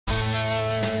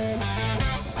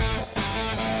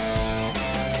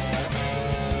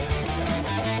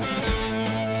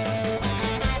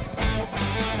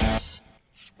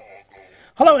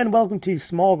Hello and welcome to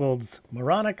Smaulgld's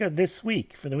Moronica This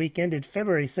Week for the week ended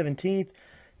February 17th,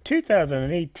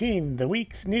 2018. The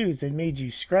week's news that made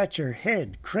you scratch your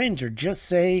head, cringe, or just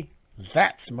say,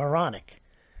 that's moronic.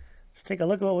 Let's take a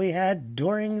look at what we had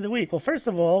during the week. Well, first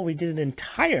of all, we did an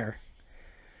entire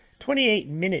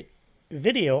 28-minute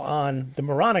video on the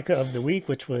Moronica of the week,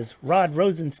 which was Rod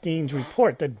Rosenstein's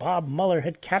report that Bob Mueller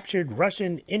had captured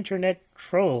Russian internet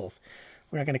trolls.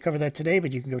 We're not going to cover that today,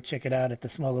 but you can go check it out at the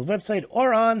Smaulgld website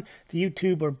or on the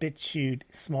YouTube or BitChute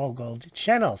Smaulgld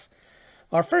channels.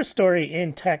 Our first story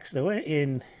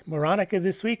in Moronica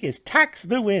this week is Tax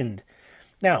the Wind.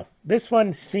 Now, this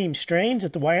one seems strange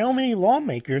that the Wyoming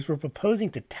lawmakers were proposing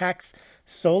to tax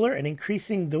solar and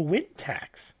increasing the wind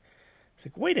tax. It's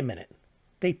like, wait a minute.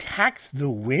 They tax the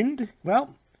wind?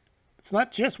 Well, it's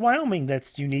not just Wyoming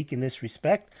that's unique in this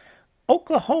respect.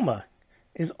 Oklahoma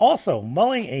is also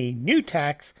mulling a new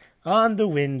tax on the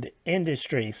wind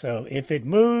industry. So if it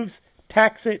moves,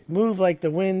 tax it. Move like the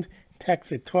wind,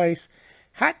 tax it twice.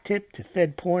 Hat tip to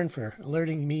Fed Porn for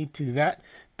alerting me to that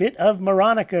bit of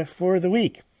Moronica for the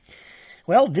week.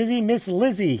 Well, Dizzy Miss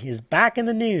Lizzie is back in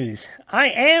the news. I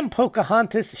am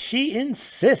Pocahontas, she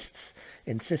insists.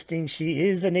 Insisting she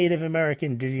is a Native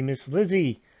American, Dizzy Miss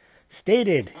Lizzie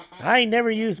stated, I never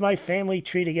use my family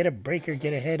tree to get a break or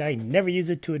get ahead. I never use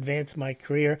it to advance my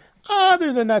career,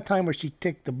 other than that time where she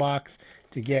ticked the box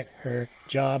to get her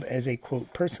job as a,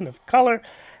 quote, person of color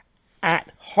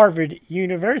at Harvard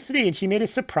University. And she made a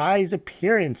surprise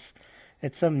appearance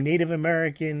at some Native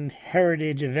American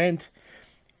heritage event,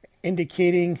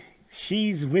 indicating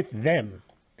she's with them.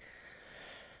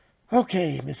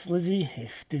 Okay, Miss Lizzie,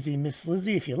 Dizzy Miss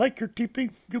Lizzie, if you like your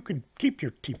TP, you can keep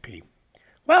your TP.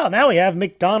 Well, now we have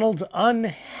McDonald's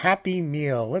Unhappy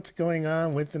Meal. What's going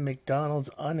on with the McDonald's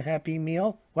Unhappy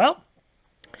Meal? Well,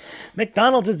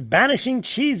 McDonald's is banishing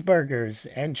cheeseburgers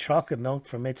and chocolate milk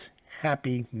from its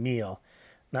Happy Meal.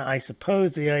 Now, I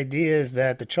suppose the idea is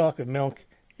that the chocolate milk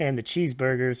and the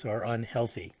cheeseburgers are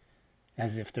unhealthy,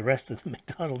 as if the rest of the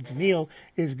McDonald's meal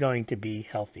is going to be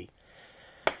healthy.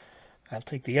 I'll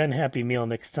take the Unhappy Meal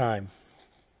next time.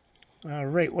 All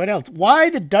right, what else? Why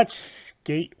the Dutch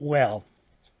skate well?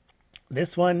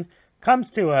 This one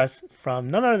comes to us from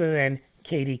none other than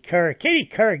Katie Couric. Katie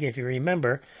Couric, if you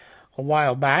remember, a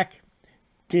while back,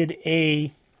 did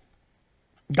a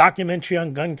documentary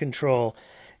on gun control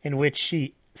in which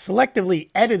she selectively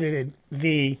edited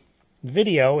the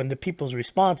video and the people's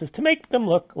responses to make them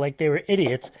look like they were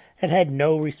idiots and had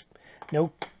no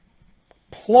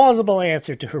plausible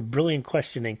answer to her brilliant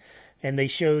questioning. And they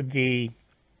showed the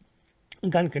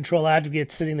gun control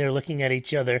advocates sitting there looking at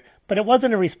each other, but it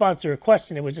wasn't a response to her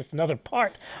question. It was just another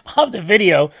part of the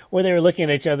video where they were looking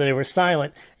at each other. They were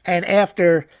silent. And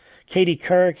after Katie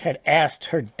Couric had asked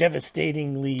her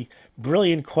devastatingly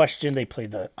brilliant question, they played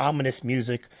the ominous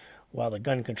music while the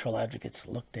gun control advocates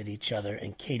looked at each other,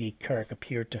 and Katie Couric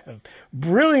appeared to have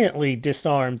brilliantly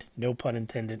disarmed, no pun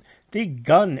intended, the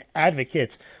gun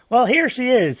advocates. Well, here she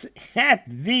is at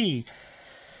the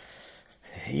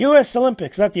U.S.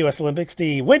 Olympics, not the U.S. Olympics,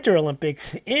 the Winter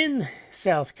Olympics in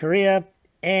South Korea,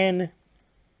 and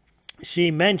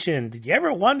she mentioned, did you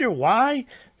ever wonder why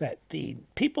that the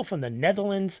people from the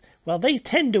Netherlands, well, they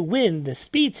tend to win the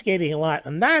speed skating a lot,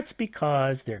 and that's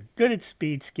because they're good at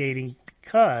speed skating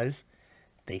because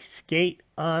they skate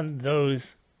on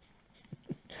those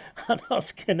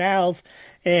canals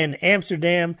in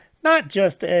Amsterdam, not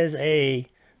just as a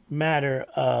matter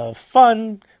of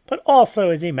fun, but also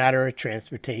as a matter of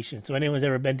transportation. So anyone's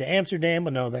ever been to Amsterdam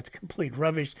will know that's complete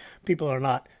rubbish. People are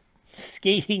not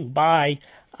skating by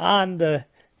on the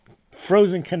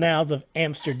frozen canals of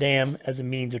Amsterdam as a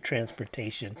means of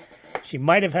transportation. She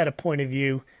might have had a point of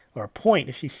view, or a point,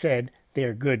 if she said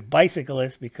they're good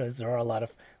bicyclists, because there are a lot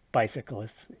of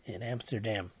bicyclists in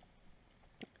Amsterdam,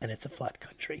 and it's a flat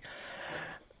country.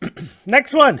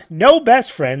 Next one, no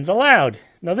best friends allowed.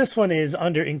 Now this one is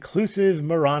under inclusive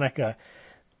Moronica.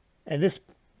 And this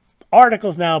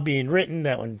article is now being written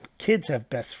that when kids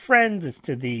have best friends, it's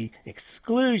to the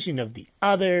exclusion of the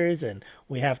others, and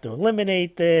we have to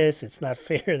eliminate this. It's not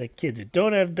fair that kids who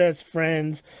don't have best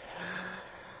friends.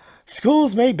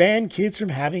 Schools may ban kids from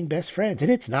having best friends,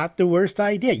 and it's not the worst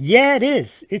idea. Yeah, it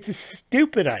is. It's a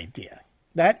stupid idea.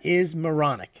 That is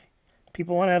moronic.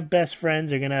 People want to have best friends,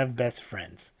 they're going to have best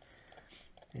friends.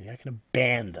 You're not going to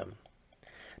ban them.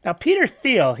 Now, Peter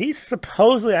Thiel, he's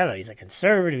supposedly, I don't know, he's a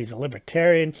conservative, he's a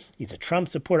libertarian, he's a Trump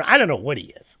supporter. I don't know what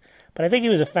he is, but I think he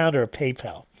was a founder of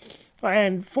PayPal.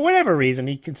 And for whatever reason,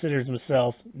 he considers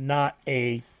himself not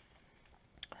a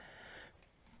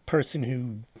person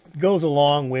who goes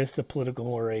along with the political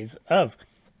mores of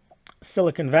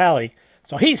Silicon Valley.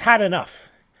 So he's had enough.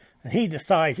 And he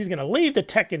decides he's going to leave the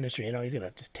tech industry. You know, he's going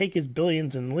to just take his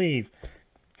billions and leave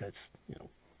because, you know,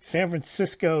 San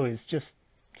Francisco is just,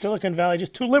 Silicon Valley,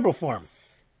 just too liberal for him.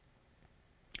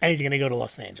 And he's going to go to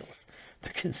Los Angeles, the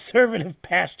conservative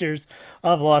pastures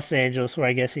of Los Angeles, where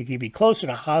I guess he could be closer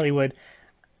to Hollywood.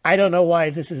 I don't know why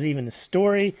this is even a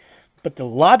story, but the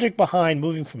logic behind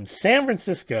moving from San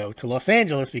Francisco to Los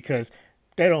Angeles because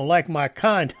they don't like my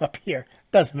kind up here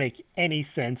doesn't make any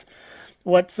sense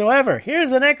whatsoever.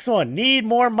 Here's the next one. Need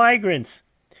more migrants.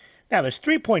 Now, there's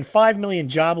 3.5 million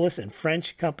jobless, and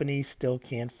French companies still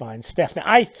can't find staff. Now,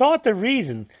 I thought the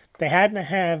reason they had to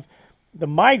have the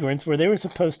migrants were they were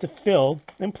supposed to fill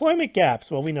employment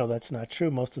gaps. Well, we know that's not true.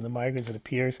 Most of the migrants, it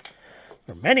appears,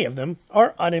 or many of them,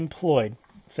 are unemployed.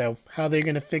 So how they're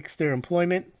going to fix their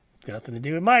employment, got nothing to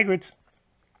do with migrants.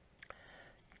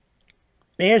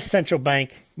 There's central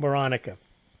bank Moronica.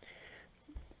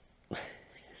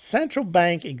 Central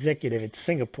bank executive in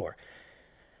Singapore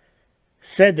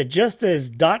said that just as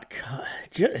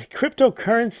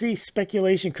cryptocurrency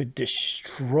speculation could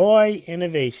destroy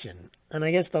innovation, and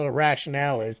I guess the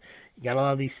rationale is you got a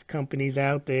lot of these companies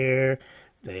out there,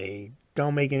 they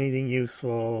don't make anything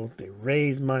useful, they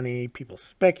raise money, people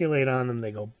speculate on them,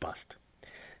 they go bust.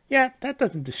 Yeah, that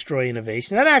doesn't destroy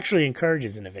innovation. That actually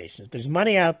encourages innovation. If there's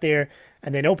money out there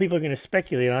and they know people are going to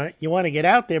speculate on it, you want to get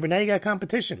out there, but now you got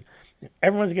competition.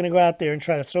 Everyone's going to go out there and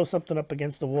try to throw something up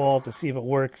against the wall to see if it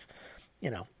works.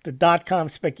 You know, the dot-com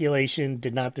speculation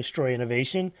did not destroy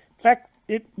innovation. In fact,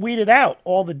 it weeded out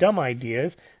all the dumb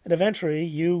ideas, and eventually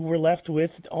you were left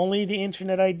with only the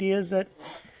internet ideas that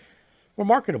were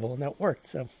marketable and that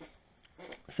worked. So,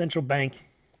 central bank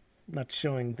not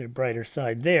showing their brighter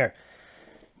side there.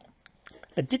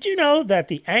 Did you know that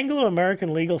the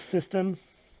Anglo-American legal system,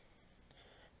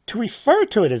 to refer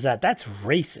to it as that's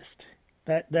racist.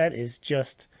 That is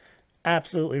just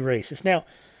absolutely racist. Now,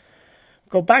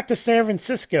 go back to San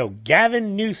Francisco.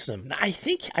 Gavin Newsom.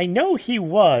 I know he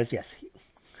was, yes.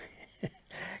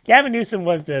 Gavin Newsom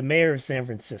was the mayor of San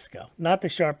Francisco. Not the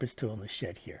sharpest tool in the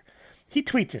shed here. He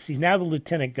tweets this. He's now the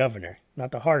lieutenant governor.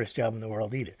 Not the hardest job in the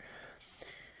world either.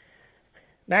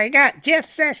 Now you got Jeff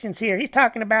Sessions here. He's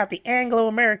talking about the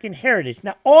Anglo-American heritage.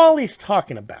 Now all he's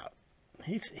talking about,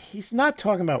 he's not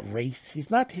talking about race. He's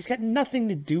got nothing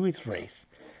to do with race.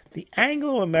 The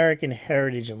Anglo-American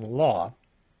heritage and law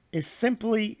is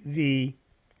simply the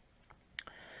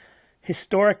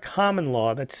historic common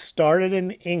law that started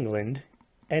in England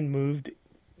and moved,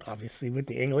 obviously, with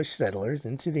the English settlers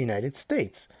into the United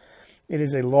States. It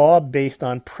is a law based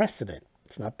on precedent.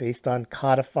 It's not based on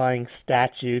codifying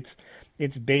statutes.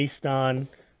 It's based on,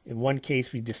 in one case,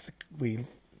 we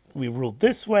ruled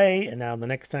this way, and now the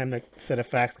next time that set of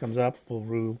facts comes up, we'll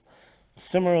rule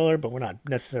similar, but we're not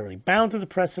necessarily bound to the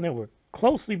precedent. We're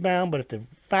closely bound, but if the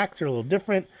facts are a little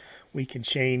different, we can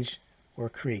change or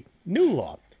create new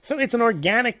law. So it's an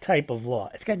organic type of law.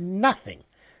 It's got nothing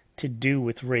to do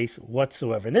with race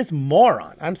whatsoever. And this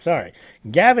moron, I'm sorry,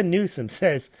 Gavin Newsom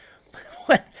says,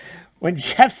 when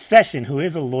Jeff Sessions, who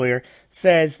is a lawyer,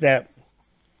 says that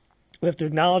we have to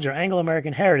acknowledge our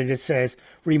Anglo-American heritage, it says,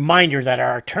 reminder that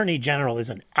our Attorney General is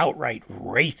an outright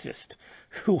racist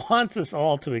who wants us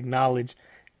all to acknowledge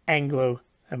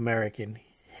Anglo-American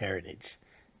heritage.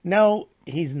 No,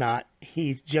 he's not.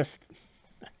 He's just...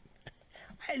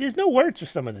 There's no words for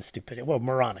some of this stupidity. Well,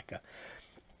 Moronica.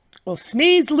 Well,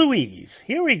 Sneeze Louise.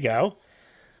 Here we go.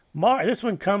 This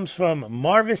one comes from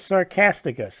Marvis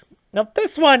Sarcasticus. Now,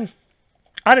 this one,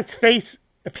 on its face,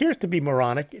 appears to be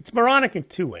moronic. It's moronic in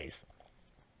two ways.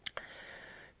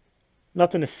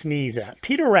 Nothing to sneeze at.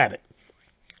 Peter Rabbit.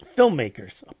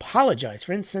 Filmmakers apologize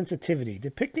for insensitivity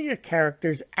depicting a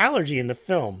character's allergy in the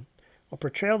film, a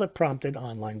portrayal that prompted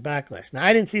online backlash. Now,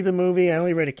 I didn't see the movie. I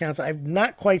only read accounts. I'm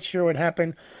not quite sure what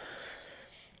happened.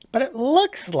 But it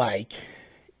looks like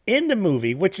in the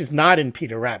movie, which is not in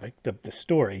Peter Rabbit, the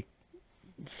story,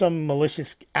 some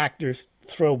malicious actors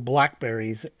throw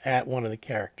blackberries at one of the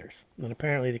characters. And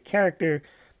apparently the character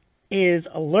is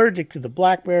allergic to the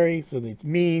blackberry, so it's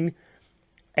mean.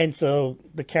 And so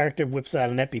the character whips out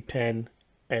an EpiPen,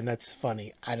 and that's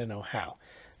funny. I don't know how.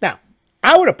 Now,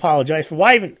 I would apologize for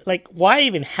why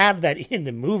even have that in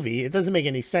the movie? It doesn't make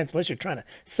any sense unless you're trying to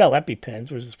sell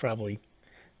EpiPens, which is probably,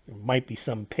 there might be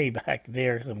some payback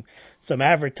there, some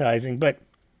advertising. But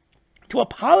to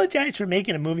apologize for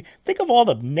making a movie, think of all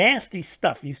the nasty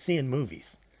stuff you see in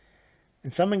movies.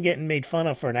 And someone getting made fun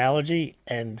of for an allergy,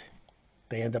 and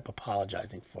they end up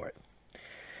apologizing for it.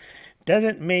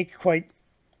 Doesn't make quite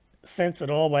sense at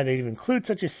all why they'd include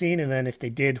such a scene, and then if they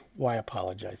did, why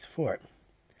apologize for it?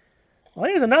 Well,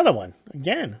 here's another one,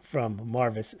 again, from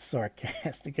Marvis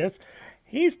Sarcasticus.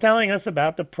 He's telling us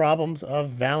about the problems of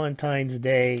Valentine's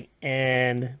Day,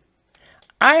 and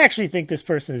I actually think this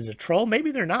person is a troll.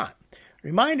 Maybe they're not.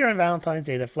 Reminder on Valentine's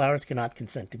Day that flowers cannot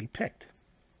consent to be picked.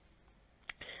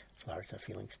 Flowers have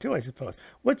feelings too, I suppose.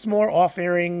 What's more,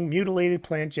 offering mutilated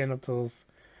plant genitals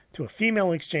to a female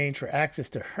in exchange for access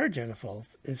to her genitals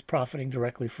is profiting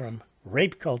directly from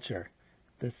rape culture.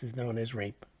 This is known as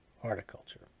rape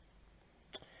horticulture.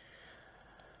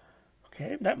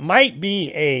 Okay, that might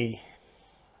be a...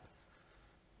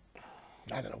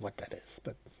 I don't know what that is,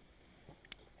 but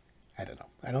I don't know.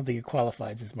 I don't think it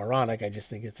qualifies as moronic. I just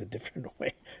think it's a different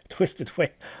way, twisted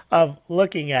way of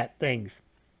looking at things.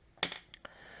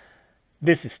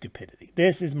 This is stupidity.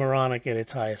 This is moronic at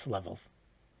its highest levels.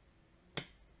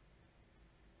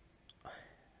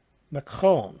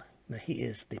 Macron, he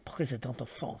is the President of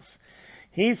France.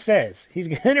 He says he's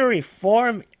going to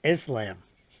reform Islam.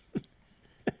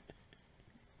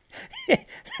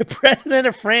 The President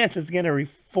of France is going to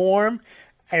reform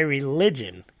a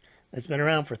religion that's been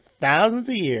around for thousands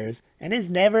of years and has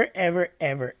never, ever,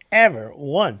 ever, ever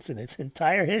once in its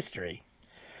entire history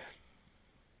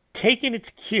taken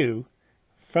its cue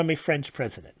from a French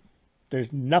president.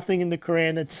 There's nothing in the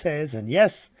Quran that says, and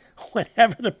yes,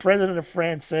 whenever the President of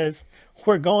France says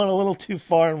we're going a little too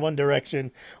far in one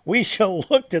direction, we shall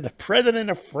look to the President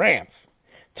of France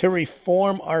to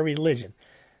reform our religion.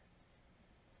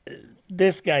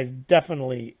 This guy's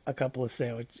definitely a couple of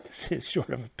sandwiches short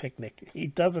of a picnic. He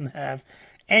doesn't have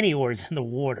any oars in the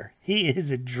water. He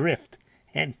is adrift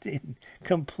and in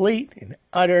complete and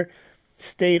utter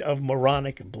state of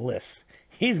moronic bliss.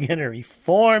 He's going to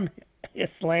reform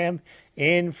Islam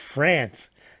in France.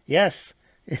 Yes,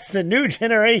 it's the new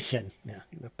generation. Yeah,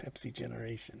 the Pepsi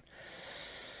generation.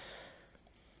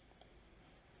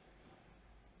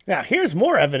 Now, here's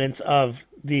more evidence of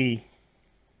the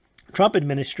Trump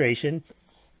administration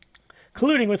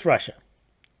colluding with Russia.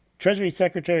 Treasury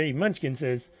Secretary Munchkin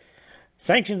says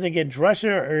sanctions against Russia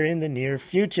are in the near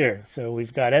future. So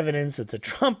we've got evidence that the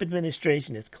Trump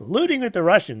administration is colluding with the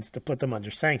Russians to put them under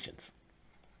sanctions.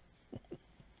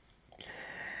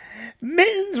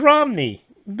 Mitt Romney.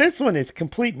 This one is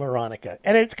complete Moronica.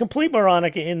 And it's complete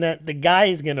Moronica in that the guy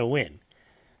is going to win.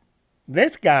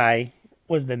 This guy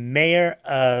was the mayor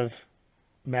of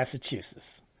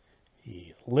Massachusetts.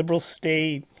 Liberal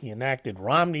state. He enacted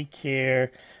Romney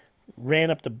Care,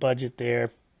 ran up the budget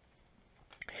there.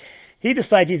 He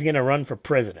decides he's going to run for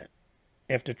president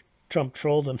after Trump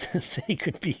trolled him to say he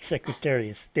could be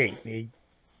Secretary of State. He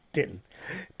didn't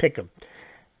pick him.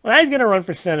 Well, he's going to run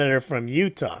for senator from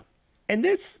Utah. And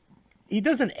this, he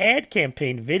does an ad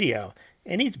campaign video,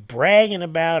 and he's bragging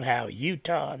about how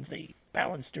Utahns, they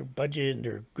balanced their budget and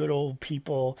they're good old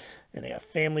people and they have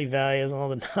family values, all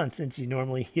the nonsense you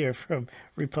normally hear from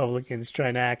Republicans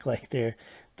trying to act like they're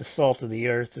the salt of the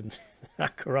earth and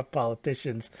not corrupt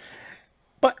politicians.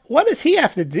 But what does he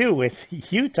have to do with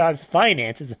Utah's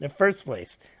finances in the first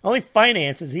place? Only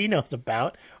finances he knows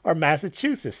about are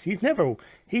Massachusetts. He's never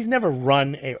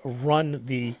run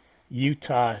the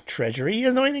Utah Treasury. He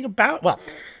doesn't know anything about. Well,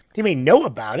 he may know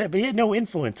about it, but he had no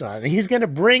influence on it. He's going to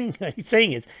bring. He's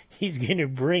saying is he's going to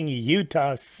bring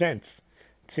Utah sense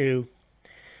to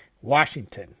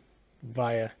Washington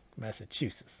via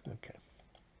Massachusetts. Okay,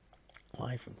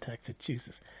 live from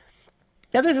Massachusetts.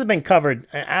 Now, this has been covered.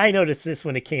 I noticed this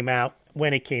when it came out, but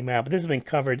this has been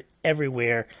covered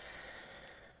everywhere.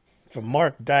 From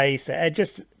Mark Dice,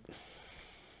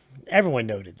 everyone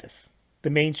noted this. The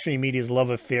mainstream media's love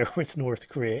affair with North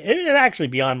Korea. It is actually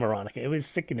beyond Moronica. It was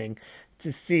sickening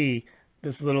to see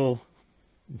this little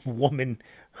woman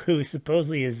who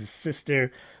supposedly is the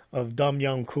sister of Dam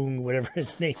Young-kung, whatever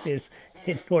his name is,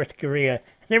 in North Korea.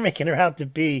 They're making her out to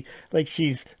be like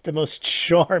she's the most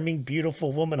charming,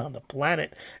 beautiful woman on the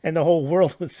planet. And the whole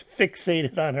world was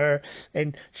fixated on her.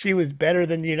 And she was better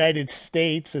than the United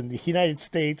States. And the United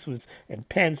States was, and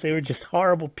Pence, they were just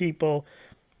horrible people.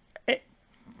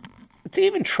 To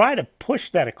even try to push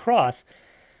that across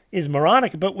is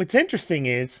moronic. But what's interesting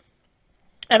is,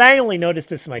 and I only noticed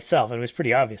this myself, and it was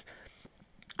pretty obvious,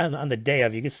 on the day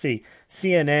of, you can see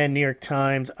CNN, New York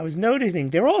Times. I was noticing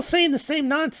they're all saying the same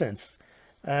nonsense.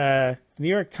 New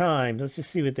York Times, let's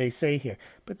just see what they say here.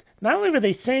 But not only were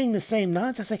they saying the same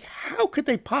nonsense, like how could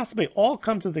they possibly all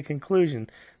come to the conclusion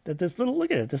that this little,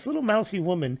 look at it, this little mousy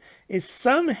woman is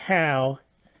somehow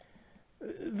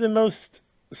the most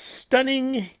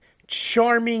stunning,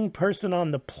 charming person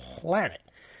on the planet.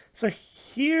 So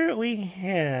here we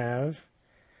have,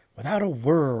 without a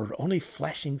word, only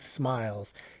flashing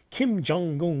smiles, Kim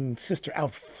Jong-un's sister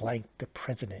outflanked the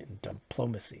president in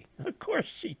diplomacy. Of course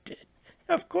she did.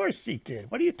 Of course she did.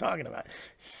 What are you talking about?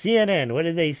 CNN, what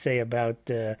did they say about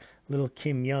little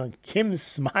Kim Jong? Kim's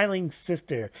smiling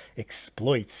sister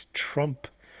exploits Trump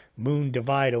moon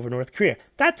divide over North Korea.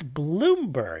 That's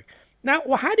Bloomberg. Now,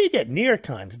 well, how do you get New York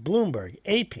Times, Bloomberg,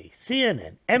 AP,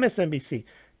 CNN, MSNBC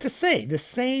to say the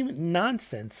same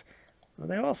nonsense? Well,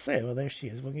 they all say, well, there she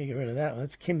is. We're going to get rid of that one.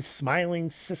 That's Kim's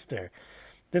smiling sister.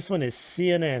 This one is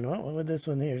CNN. What would this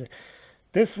one here?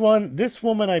 This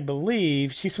woman, I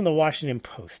believe, she's from the Washington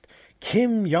Post.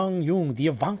 Kim Jong-un, the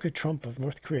Ivanka Trump of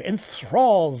North Korea,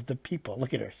 enthralls the people.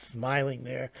 Look at her smiling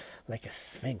there like a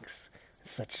sphinx.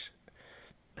 Such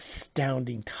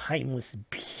astounding, timeless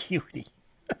beauty.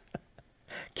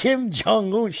 Kim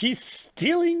Jong-un, she's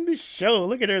stealing the show.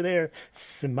 Look at her there,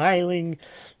 smiling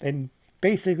and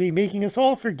basically making us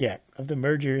all forget of the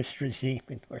murderous regime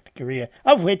in North Korea,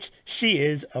 of which she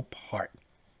is a part.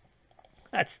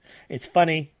 It's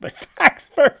funny, but facts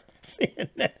first.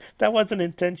 That wasn't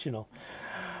intentional.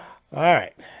 All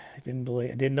right, I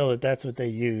didn't know that that's what they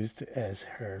used as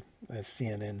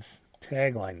CNN's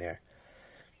tagline there.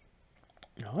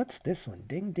 Now, what's this one?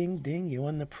 Ding, ding, ding, you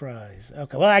won the prize.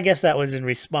 Okay, well, I guess that was in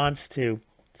response to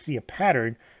see a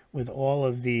pattern with all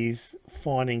of these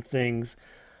fawning things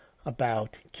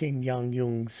about Kim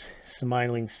Jong-un's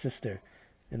smiling sister.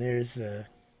 And there's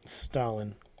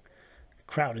Stalin. The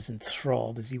crowd is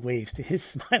enthralled as he waves to his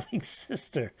smiling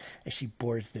sister as she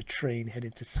boards the train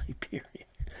headed to Siberia.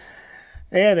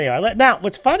 There they are. Now,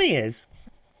 what's funny is,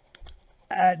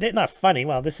 they're not funny.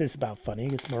 Well, this is about funny.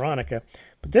 It's Moronica.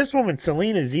 But this woman,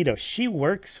 Selena Zito, she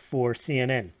works for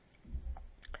CNN.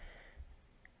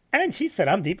 And she said,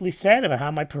 I'm deeply sad about how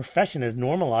my profession has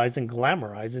normalized and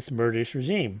glamorized this murderous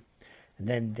regime. And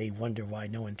then they wonder why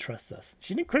no one trusts us.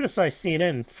 She didn't criticize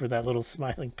CNN for that little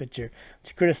smiling picture.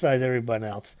 She criticized everyone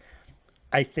else.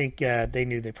 I think they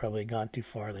knew they probably had gone too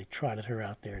far. They trotted her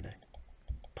out there to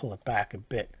pull it back a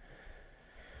bit.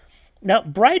 Now,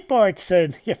 Breitbart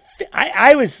said, yeah,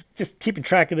 I was just keeping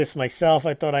track of this myself.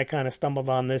 I thought I kind of stumbled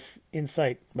on this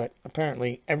insight, but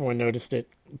apparently everyone noticed it.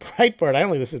 Breitbart, I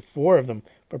only listed 4 of them,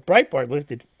 but Breitbart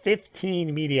listed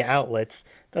 15 media outlets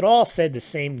that all said the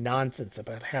same nonsense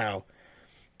about how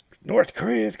North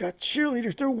Korea's got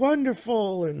cheerleaders, they're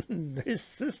wonderful, and his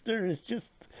sister is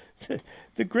just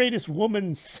the greatest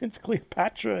woman since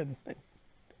Cleopatra.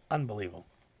 Unbelievable.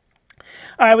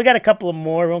 All right, we got a couple of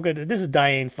more. This is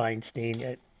Dianne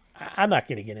Feinstein. I'm not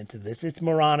going to get into this. It's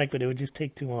moronic, but it would just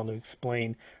take too long to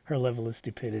explain her level of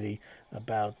stupidity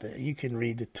about you can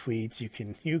read the tweets.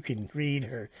 You can read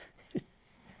her.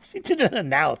 She did an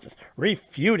analysis,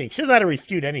 refuting. She doesn't know how to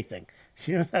refute anything.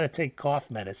 She knows how to take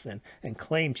cough medicine and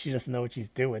claim she doesn't know what she's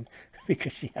doing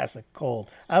because she has a cold.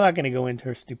 I'm not going to go into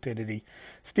her stupidity.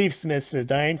 Steve Smith says,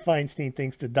 Dianne Feinstein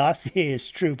thinks the dossier is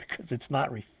true because it's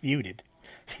not refuted.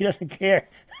 She doesn't care.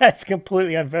 That's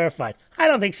completely unverified. I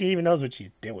don't think she even knows what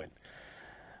she's doing.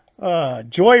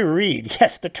 Joy Reid.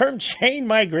 Yes, the term chain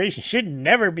migration should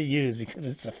never be used because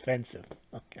it's offensive.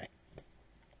 Okay.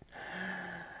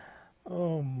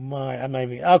 Oh my.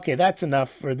 Okay, that's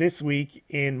enough for this week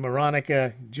in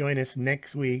Moronica. Join us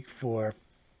next week for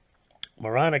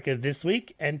Moronica This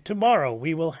Week. And tomorrow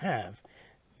we will have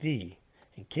in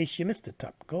case you missed it,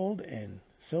 top gold and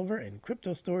silver and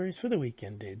crypto stories for the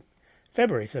weekend, dude.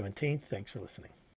 February 17th. Thanks for listening.